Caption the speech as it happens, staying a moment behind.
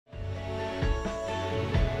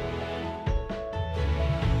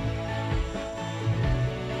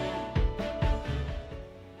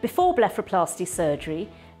Before blepharoplasty surgery,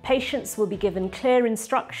 patients will be given clear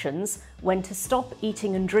instructions when to stop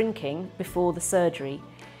eating and drinking before the surgery.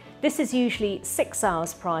 This is usually 6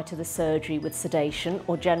 hours prior to the surgery with sedation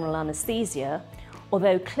or general anaesthesia,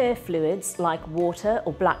 although clear fluids like water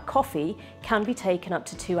or black coffee can be taken up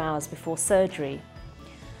to 2 hours before surgery.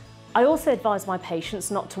 I also advise my patients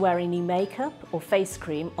not to wear any makeup or face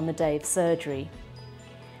cream on the day of surgery.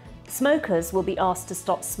 Smokers will be asked to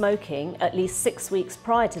stop smoking at least 6 weeks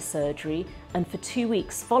prior to surgery and for 2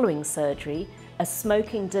 weeks following surgery, as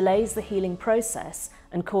smoking delays the healing process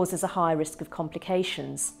and causes a high risk of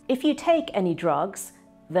complications. If you take any drugs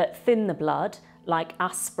that thin the blood, like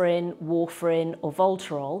aspirin, warfarin or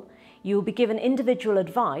Voltarol, you will be given individual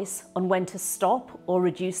advice on when to stop or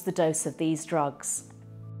reduce the dose of these drugs.